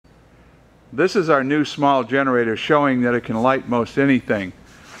This is our new small generator showing that it can light most anything.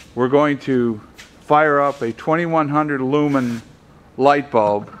 We're going to fire up a 2100 lumen light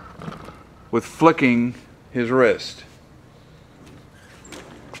bulb with flicking his wrist.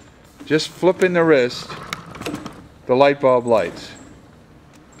 Just flipping the wrist, the light bulb lights.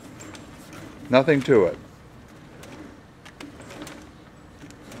 Nothing to it.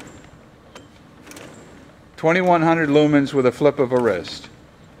 $2,100 lumens with a flip of a wrist.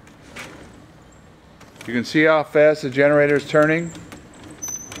 You can see how fast the generator is turning.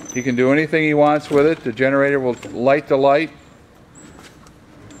 He can do anything he wants with it. The generator will light the light.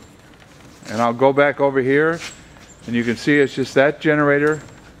 And I'll go back over here and you can see it's just that generator.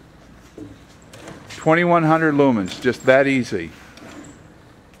 2,100 lumens, just that easy.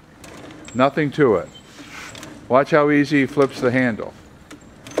 Nothing to it. Watch how easy he flips the handle.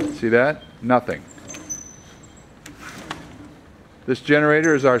 See that? Nothing. This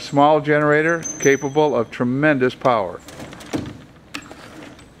generator is our small generator capable of tremendous power.